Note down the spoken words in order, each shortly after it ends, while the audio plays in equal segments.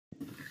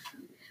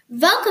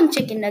Welcome,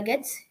 chicken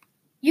nuggets.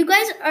 You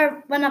guys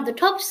are one of the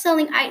top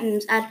selling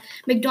items at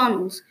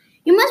McDonald's.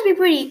 You must be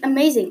pretty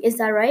amazing, is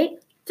that right?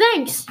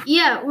 Thanks.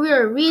 Yeah,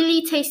 we're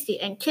really tasty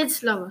and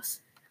kids love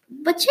us.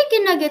 But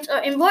chicken nuggets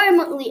are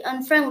environmentally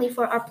unfriendly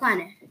for our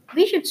planet.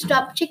 We should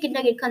stop chicken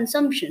nugget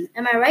consumption,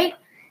 am I right?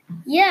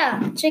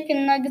 Yeah,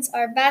 chicken nuggets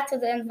are bad to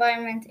the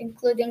environment,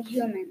 including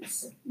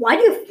humans. Why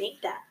do you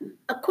think that?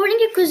 According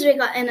to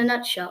Kuzrega in a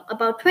nutshell,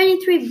 about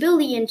 23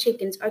 billion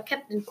chickens are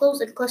kept in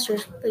closed and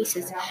clustered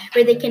places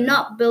where they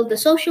cannot build the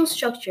social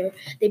structure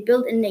they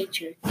build in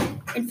nature.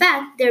 In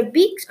fact, their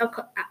beaks are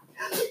cut out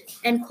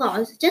and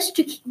claws just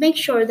to make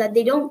sure that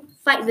they don't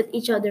fight with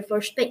each other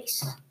for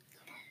space.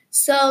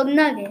 So,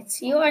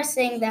 Nuggets, you are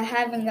saying that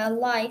having a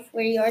life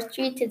where you are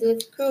treated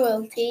with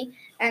cruelty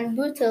and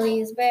brutally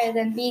is better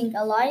than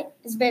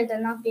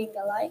not being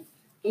alive?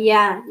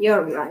 Yeah,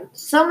 you're right.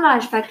 Some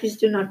large factories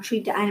do not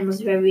treat the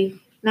animals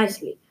very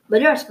nicely, but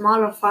there are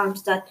smaller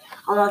farms that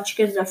allow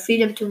chickens the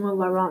freedom to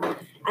move around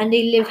and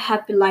they live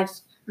happy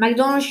lives.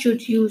 McDonald's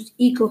should use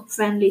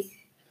eco-friendly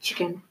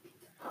chicken.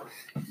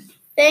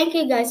 Thank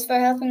you guys for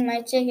helping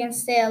my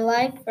chickens stay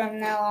alive from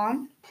now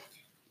on.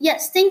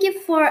 Yes, thank you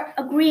for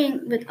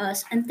agreeing with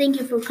us and thank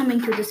you for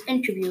coming to this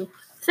interview.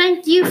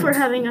 Thank you for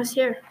having us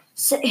here.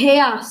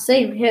 Yeah,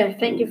 same here.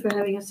 Thank you for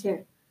having us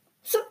here.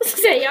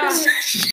 Yeah.